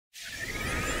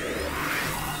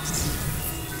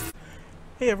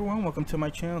Hey everyone, welcome to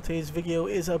my channel. Today's video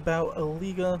is about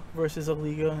Alita versus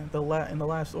Alita in the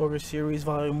Last Order series,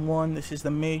 Volume 1. This is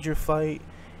the major fight,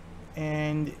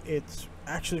 and it's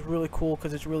actually really cool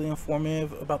because it's really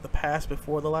informative about the past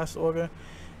before the Last Order.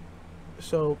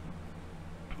 So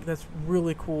that's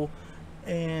really cool.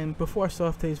 And before I start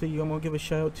off today's video, I'm going to give a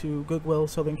shout out to Goodwill,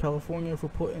 Southern California for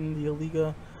putting the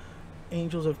Alita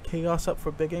Angels of Chaos up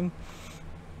for bidding.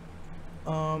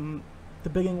 The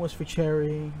bidding was for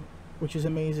charity, which is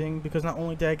amazing because not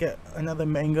only did I get another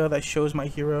manga that shows my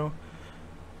hero,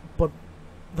 but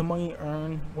the money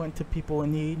earned went to people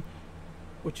in need,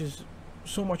 which is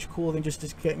so much cooler than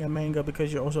just getting a manga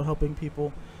because you're also helping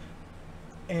people.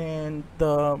 And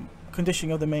the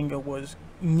conditioning of the manga was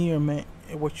near mint,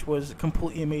 which was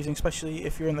completely amazing, especially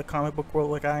if you're in the comic book world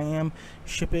like I am.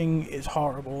 Shipping is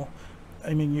horrible.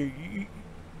 I mean, you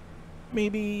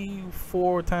maybe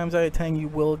 4 times out of 10 you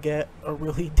will get a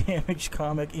really damaged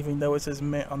comic even though it says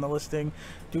mint on the listing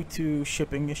due to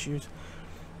shipping issues.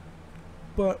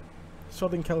 But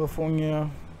Southern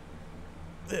California,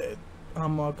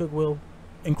 Goodwill,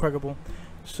 incredible.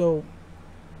 So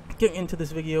getting into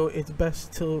this video, it's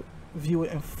best to view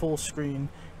it in full screen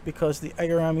because the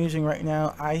editor I'm using right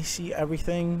now, I see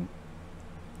everything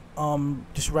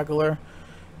just regular,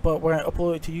 but when I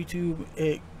upload it to YouTube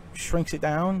it shrinks it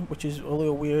down, which is a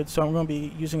little weird. So I'm going to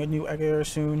be using a new editor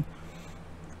soon.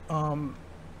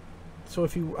 So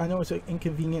I know it's an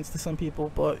inconvenience to some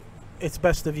people, but it's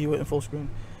best to view it in full screen.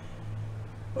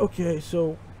 Okay,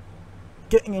 so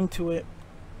getting into it,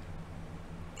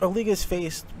 Alita's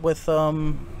faced with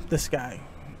this guy.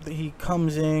 He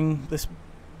comes in this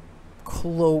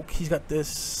cloak, he's got this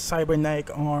cybernetic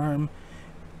arm.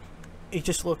 It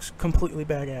just looks completely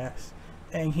badass.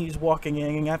 And he's walking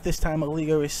in, and at this time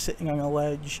Alita is sitting on a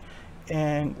ledge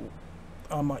and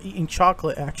eating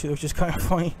chocolate, actually, which is kind of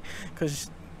funny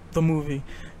because the movie.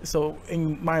 So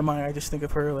in my mind I just think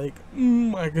of her like, oh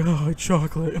my god,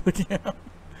 chocolate. Like, yeah.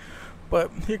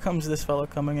 But here comes this fella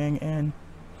coming in, and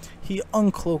he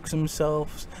uncloaks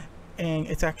himself, and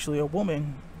it's actually a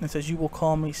woman, and says, "You will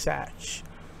call me Satch."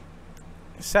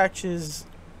 Satch is,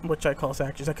 which I call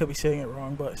Satch, I could be saying it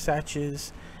wrong, but Satch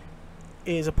is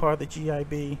a part of the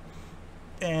GIB,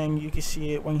 and you can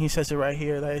see it when he says it right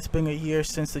here that it's been a year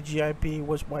since the GIB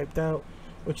was wiped out,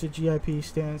 which the GIB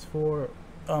stands for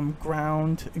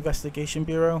Ground Investigation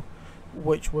Bureau,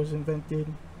 which was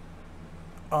invented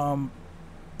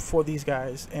for these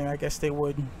guys, and I guess they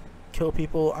would kill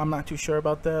people. I'm not too sure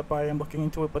about that, but I am looking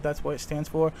into it, but that's what it stands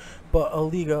for. But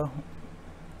Alita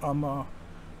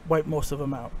wiped most of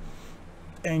them out.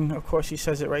 And of course he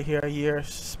says it right here, a year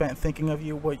spent thinking of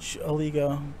you, which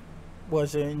Alita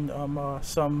was in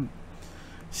some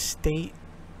state,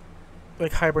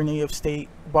 like hibernative state,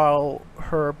 while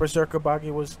her berserker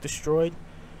body was destroyed,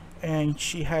 and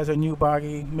she has a new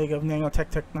body made of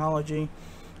nanotech technology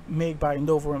made by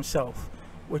Nova himself,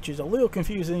 which is a little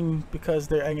confusing because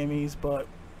they're enemies, but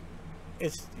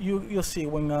it's you'll see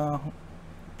when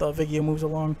the video moves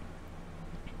along.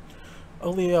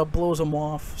 Alita blows him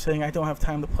off, saying, "I don't have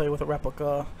time to play with a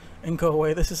replica," and go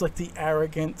away. This is like the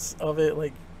arrogance of it,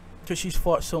 like, because she's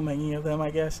fought so many of them, I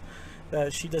guess,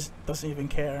 that she just doesn't even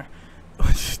care.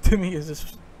 Which to me is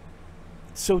just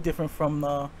so different from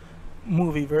the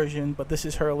movie version, but this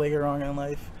is her later on in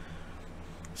life.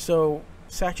 So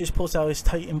Satch just pulls out his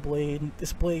Titan blade.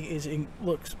 This blade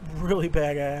looks really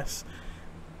badass,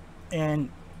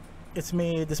 and this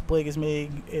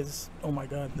blade is oh my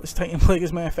god, this Titan blade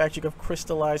is manufactured of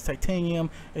crystallized titanium.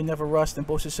 It never rusts and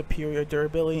boasts superior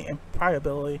durability and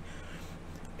pliability,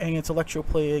 and it's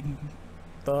electroplated,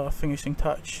 the finishing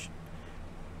touch.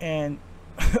 And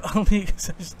Alita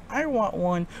says, "I want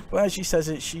one," but as she says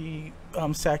it, she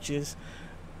Satch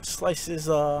slices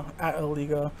at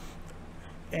Alita,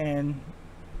 and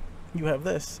you have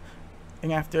this.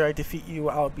 "And after I defeat you,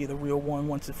 I'll be the real one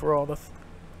once and for all." The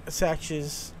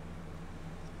Satch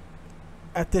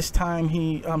at this time,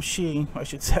 she, I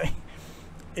should say,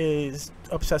 is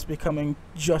obsessed with becoming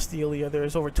just the Alita.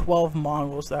 There's over 12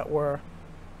 models that were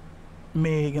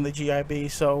made in the GIB,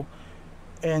 so,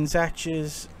 and Satch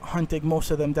is hunting most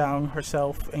of them down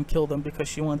herself and kill them because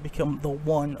she wanted to become the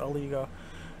one Alita.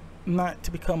 Not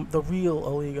to become the real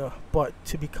Alita, but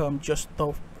to become just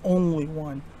the only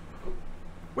one.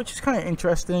 Which is kind of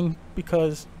interesting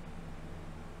because,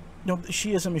 you know,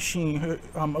 she is a machine. Her,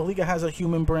 Alita has a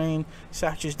human brain,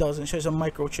 Satch doesn't. She has a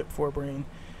microchip for a brain.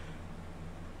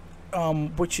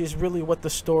 Which is really what the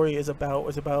story is about.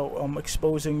 It's about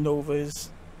exposing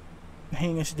Nova's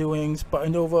heinous doings, but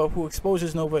Nova, who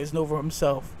exposes Nova, is Nova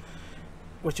himself,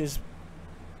 which is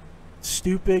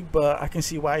stupid, but I can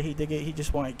see why he did it. He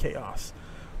just wanted chaos.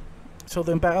 So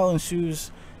then battle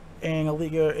ensues, and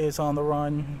Alita is on the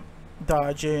run,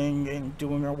 dodging and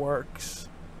doing her works.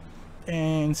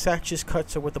 And Sachs just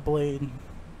cuts her with a blade.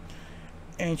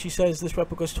 And she says this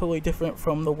replica is totally different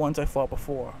from the ones I fought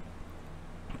before.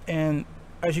 And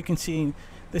as you can see,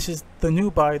 this is the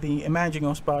new body, the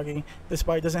Imaginos body. This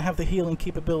body doesn't have the healing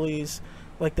capabilities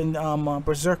like the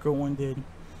Berserker one did.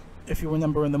 If you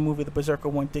remember in the movie, the Berserker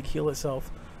one did heal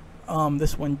itself.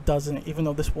 This one doesn't, even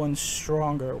though this one's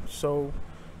stronger. So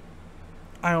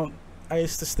I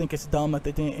just think it's dumb that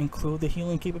they didn't include the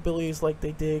healing capabilities like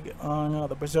they did on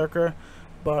the Berserker.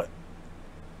 But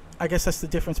I guess that's the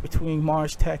difference between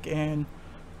Mars Tech and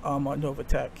Nova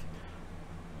Tech.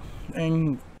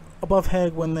 And above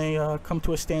head, when they come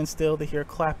to a standstill, they hear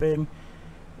clapping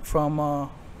from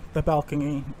the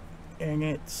balcony, and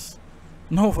it's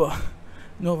Nova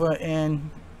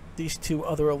and these two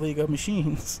other Aliga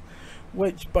machines,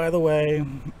 which, by the way,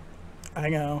 I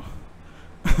know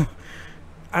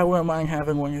I wouldn't mind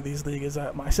having one of these Ligas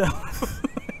at myself.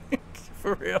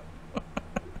 For real.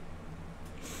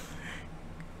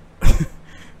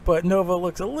 But Nova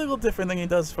looks a little different than he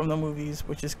does from the movies,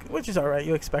 which is alright.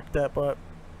 You expect that, but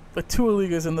the two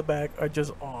Aligas in the back are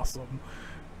just awesome.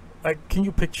 Like, can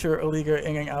you picture Aliga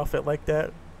in an outfit like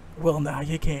that? Well, now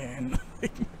you can.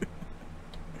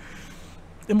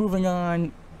 And moving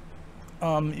on,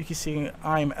 you can see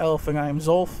I'm Elf and I'm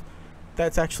Zolf.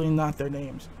 That's actually not their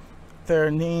names. Their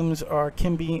names are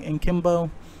Kimby and Kimbo.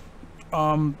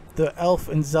 The Elf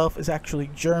and Zelf is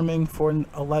actually German for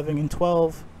 11 and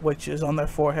 12, which is on their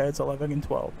foreheads, 11 and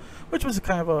 12, which was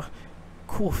kind of a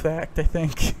cool fact, I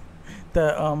think,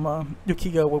 that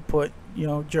Yukiko will put, you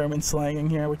know, German slang in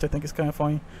here, which I think is kind of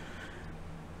funny.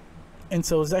 And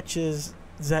so Zech,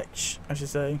 I should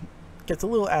say, gets a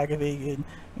little aggravated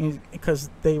because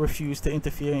they refuse to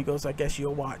interfere, and he goes, I guess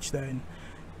you'll watch then.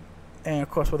 And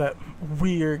of course with that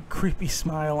weird creepy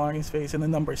smile on his face, and the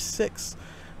number 6,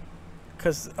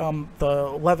 because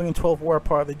the 11 and 12 were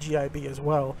part of the GIB as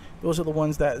well. Those are the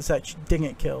ones that Zech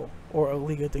didn't kill, or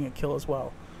Alita didn't kill as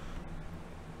well.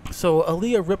 So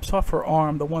Alita rips off her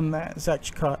arm, the one that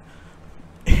Zech cut,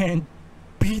 and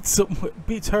beats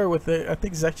her with it. I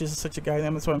think Zech is such a guy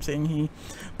name, that's why I'm saying he,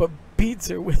 but beats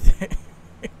her with it.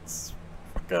 It's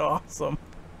fucking awesome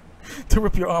to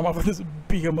rip your arm off and just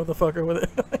beat a motherfucker with it.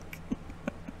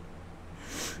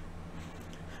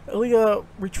 Alita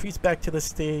retreats back to the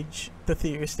stage, the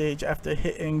theater stage, after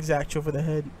hitting Zach over the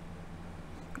head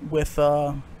with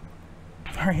her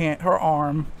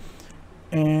arm,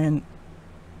 and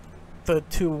the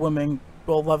two women,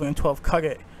 well, 11 and 12, cut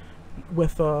it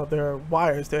with their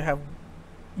wires. They have,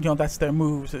 you know, that's their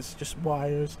moves. It's just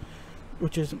wires,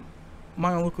 which is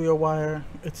mononuclear wire.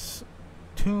 It's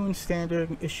tuned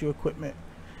standard issue equipment.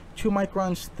 2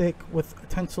 microns thick with a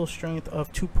tensile strength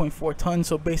of 2.4 tons,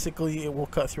 so basically it will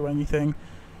cut through anything,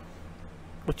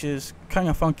 which is kind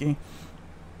of funky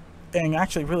and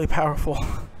actually really powerful.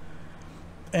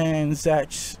 And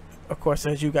Zach, of course,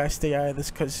 says, you guys stay out of this,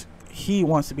 because he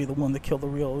wants to be the one to kill the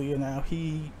real Liga now.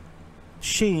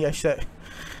 She wants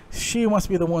to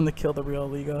be the one to kill the real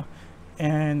Liga,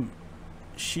 and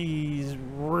she's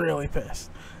really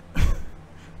pissed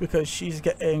because she's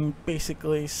getting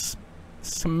basically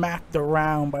smacked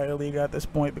around by Aliga at this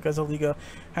point, because Aliga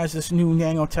has this new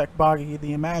nanotech body,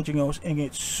 the Imaginos, and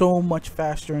it's so much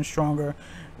faster and stronger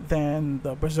than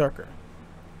the Berserker.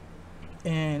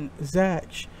 And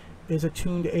Zach is a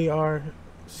tuned AR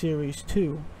Series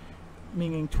 2,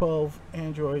 meaning 12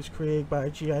 androids created by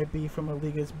GIB from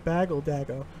Aliga's Bagel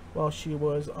Dagger while she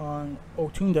was on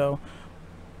Otundo.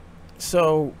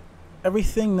 So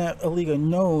everything that Aliga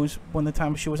knows when the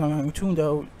time she was on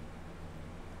Otundo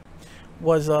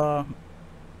was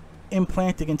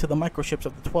implanted into the microchips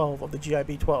of the 12, of the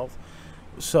GIB 12.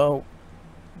 So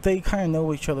they kind of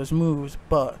know each other's moves,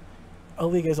 but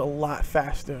Aliga is a lot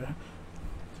faster.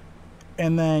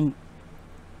 And then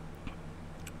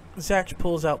Zach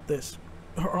pulls out this,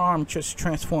 her arm just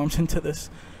transforms into this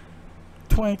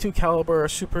 22 caliber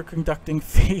superconducting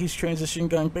phase transition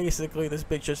gun. Basically this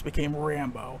bitch just became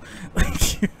Rambo.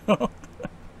 Like, you know,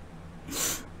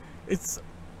 it's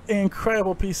an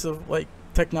incredible piece of like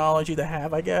technology to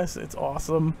have, I guess. It's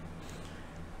awesome.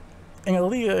 And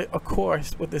Alita, of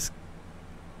course, with this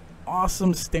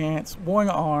awesome stance, one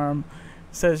arm,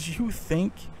 says, you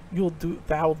think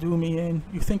thou do me in?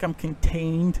 You think I'm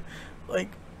contained? Like,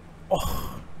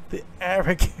 oh, the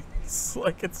arrogance.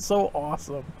 Like, it's so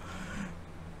awesome.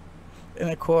 And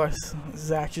of course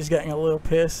Zach is getting a little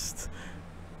pissed,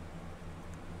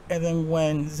 and then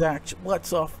when Zach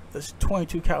lets off this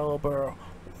 22 caliber,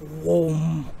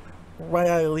 whoom, right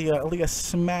at Alita. Alita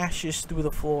smashes through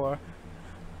the floor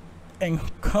and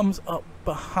comes up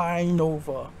behind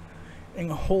Nova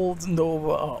and holds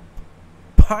Nova up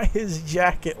by his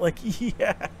jacket like,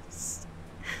 yes.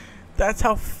 That's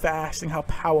how fast and how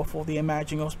powerful the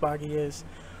Imaginos Bagi is.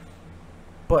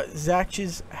 But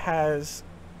Zatch's has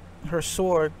her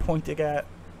sword pointed at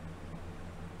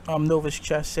Nova's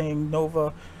chest, saying,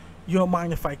 Nova, you don't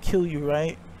mind if I kill you,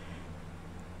 right?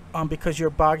 Because your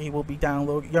body will be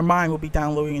downloaded, your mind will be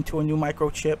downloading into a new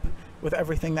microchip with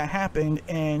everything that happened,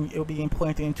 and it'll be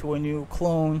implanted into a new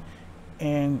clone,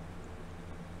 and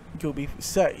you'll be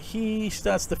set. He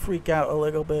starts to freak out a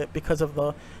little bit because of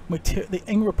the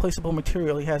irreplaceable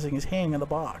material he has in his hand in the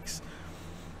box.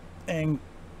 And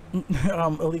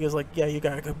Alita's like, yeah, you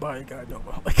got a good bodyguard,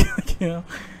 Nova. Like, you know.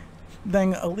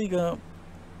 Then Alita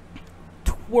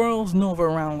twirls Nova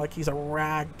around like he's a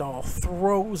rag doll,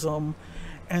 throws him,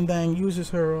 and then uses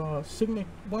her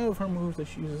one of her moves that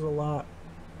she uses a lot,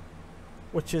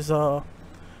 which is the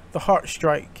Heart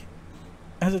Strike.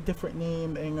 It has a different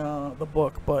name in the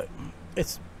book, but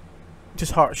it's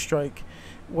just Heart Strike,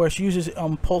 where she uses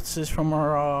pulses from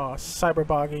her cyber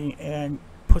body and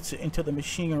puts it into the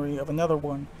machinery of another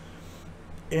one,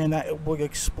 and that it will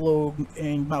explode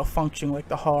and malfunction like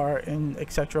the heart and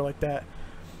etc. like that.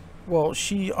 Well,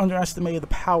 she underestimated the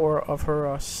power of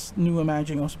her new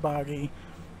Imaginos body,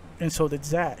 and so did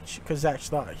Zatch, because Zatch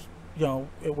thought, you know,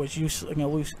 it was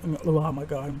useless, oh my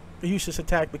god, a useless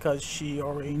attack because she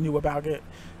already knew about it.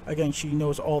 Again, she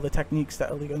knows all the techniques that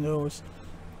Alita knows,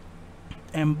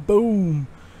 and boom,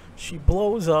 she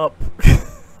blows up.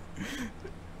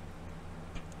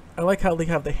 I like how they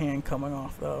have the hand coming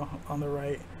off though on the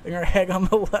right and her head on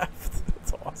the left.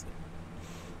 It's awesome.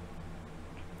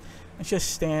 It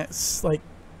just stands like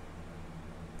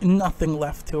nothing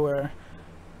left to her.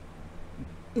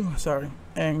 Ooh, sorry,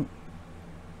 and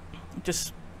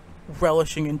just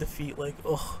relishing in defeat, like,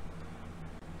 ugh.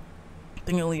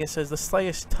 Thing Alita says, the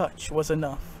slightest touch was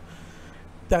enough.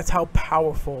 That's how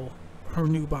powerful her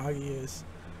new body is.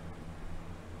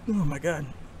 Oh my god.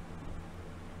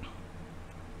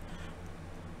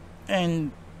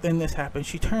 And then this happens.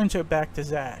 She turns her back to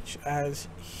Zatch as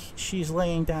she's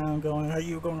laying down going, are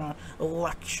you gonna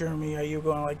lecture me? Are you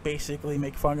gonna like basically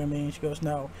make fun of me? And she goes,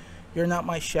 no, you're not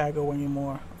my Shago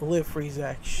anymore. Live free,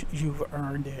 Zatch. You've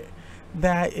earned it.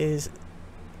 That is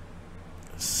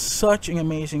such an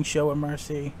amazing show of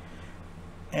mercy,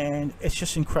 and it's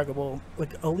just incredible.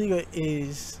 Like, Alita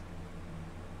is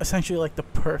essentially like the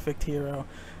perfect hero,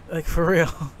 like, for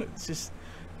real. It's just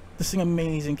this an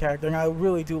amazing character, and I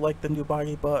really do like the new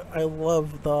body, but I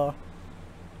love the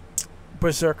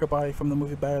Berserker body from the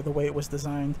movie better, the way it was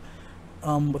designed,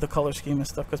 with the color scheme and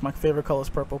stuff, because my favorite color is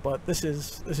purple, but this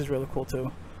is really cool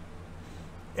too.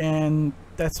 And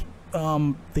that's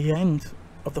the end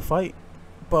of the fight.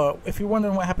 But if you're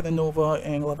wondering what happened to Nova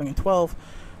in 11 and 12,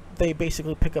 they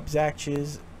basically pick up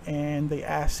Zatch's and they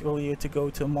ask Alita to go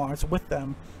to Mars with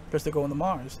them because they're going to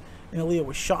Mars. And Alita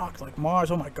was shocked, like,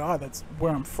 Mars, oh my god, that's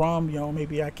where I'm from, you know,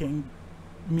 maybe I can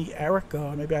meet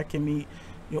Erica, maybe I can meet,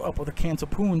 you know, up with the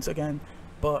Cantapoons again.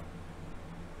 But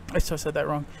I still said that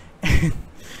wrong.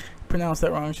 Pronounced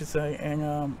that wrong, I should say.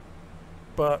 And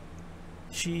but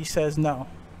she says no.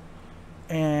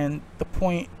 And the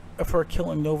point of her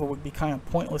killing Nova would be kind of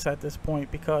pointless at this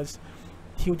point, because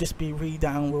he would just be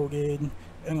re-downloaded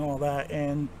and all that,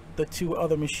 and the two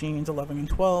other machines, 11 and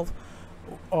 12,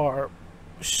 are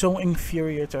so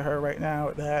inferior to her right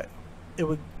now that it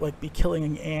would like be killing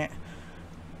an ant.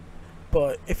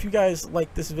 But if you guys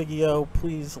like this video,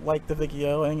 please like the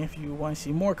video, and if you want to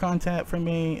see more content from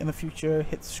me in the future,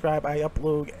 hit subscribe. I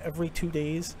upload every 2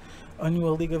 days a new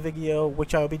Alita video,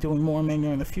 which I'll be doing more manga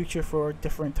in the future for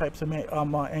different types of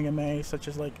anime, such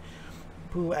as like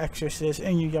Blue Exorcist,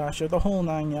 Inuyasha, the whole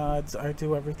 9 yards. I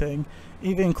do everything,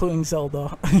 even including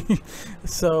Zelda.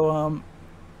 So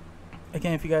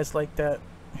again, if you guys like that,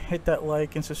 hit that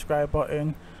like and subscribe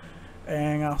button,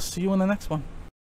 and I'll see you in the next one.